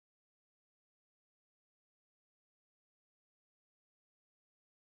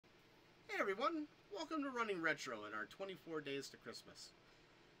everyone, welcome to Running Retro in our 24 days to Christmas.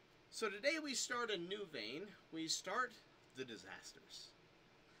 So today we start a new vein. We start the disasters.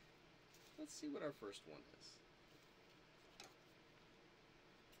 Let's see what our first one is.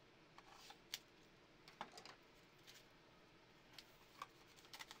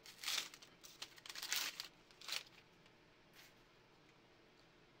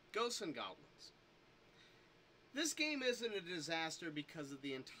 Ghosts and Goblins. This game isn't a disaster because of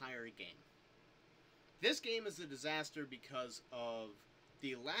the entire game. This game is a disaster because of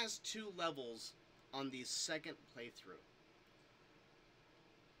the last two levels on the second playthrough.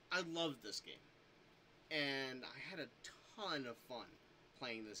 I loved this game, and I had a ton of fun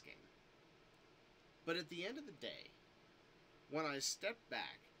playing this game. But at the end of the day, when I stepped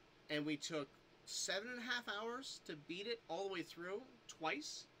back and we took 7.5 hours to beat it all the way through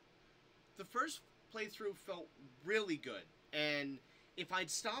twice, the first playthrough felt really good, and if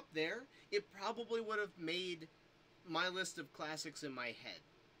I'd stopped there, it probably would have made my list of classics in my head.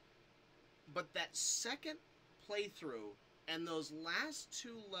 But that second playthrough and those last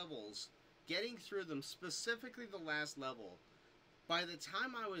two levels, getting through them, specifically the last level, by the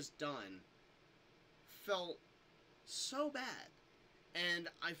time I was done, felt so bad. And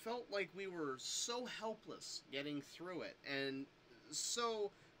I felt like we were so helpless getting through it, and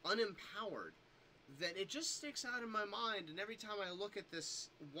so unempowered, that it just sticks out in my mind. And every time I look at this,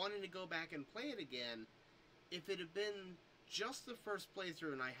 wanting to go back and play it again, if it had been just the first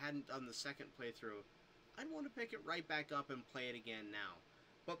playthrough and I hadn't done the second playthrough, I'd want to pick it right back up and play it again now.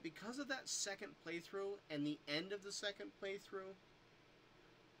 But because of that second playthrough and the end of the second playthrough,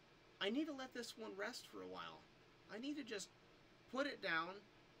 I need to let this one rest for a while. I need to just put it down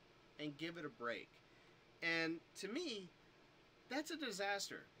and give it a break. And to me, that's a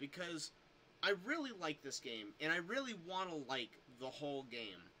disaster, because I really like this game, and I really want to like the whole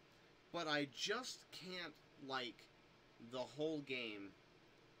game, but I just can't like the whole game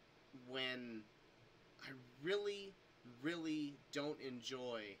when I really, really don't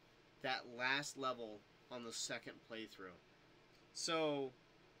enjoy that last level on the second playthrough. So,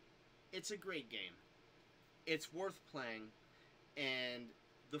 it's a great game. It's worth playing, and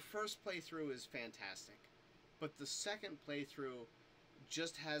the first playthrough is fantastic, but the second playthrough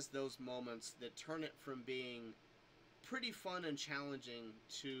just has those moments that turn it from being pretty fun and challenging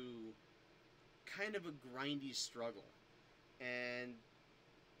to kind of a grindy struggle. And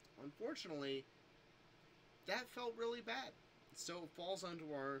unfortunately, that felt really bad. So it falls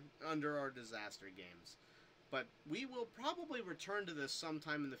under our disaster games. But we will probably return to this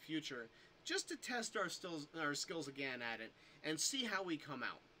sometime in the future, just to test our skills again at it and see how we come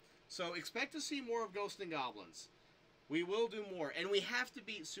out. So expect to see more of Ghosts and Goblins. We will do more, and we have to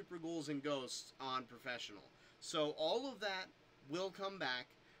beat Super Ghouls and Ghosts on Professional. So all of that will come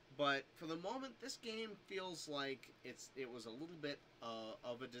back, but for the moment, this game feels like it was a little bit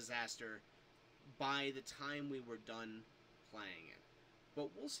of a disaster by the time we were done playing it.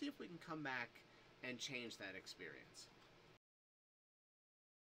 But we'll see if we can come back and change that experience.